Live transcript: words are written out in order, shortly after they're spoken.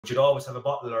you'd always have a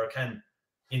bottle or a can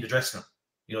in the dressing room.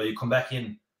 You know, you come back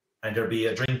in and there'd be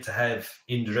a drink to have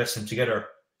in the dressing room together.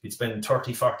 You'd spend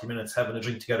 30, 40 minutes having a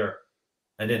drink together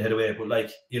and then head away. But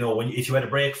like, you know, if you had a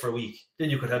break for a week, then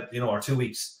you could have, you know, or 2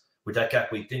 weeks with that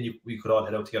gap week, then we could all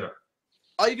head out together.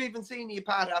 I've even seen you,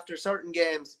 Pat, after certain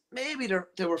games, maybe there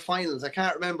were finals, I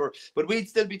can't remember, but we'd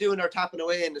still be doing our tapping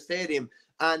away in the stadium,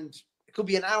 and it could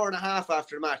be an hour and a half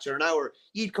after the match or an hour.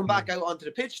 You'd come back out onto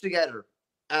the pitch together,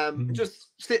 just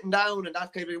sitting down and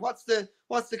that kind of. What's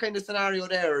the kind of scenario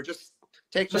there? Or just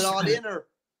taking it all in, or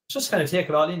just kind of take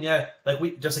it all in, yeah.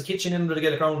 Like there's a kitchen in the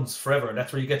Gaelic grounds forever, and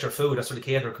that's where you get your food. That's where the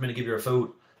caterer come in and give you your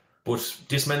food. But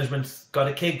this management got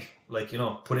a keg, like, you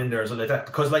know, put in there as well, like that,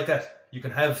 because like that you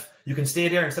can stay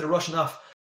there instead of rushing off.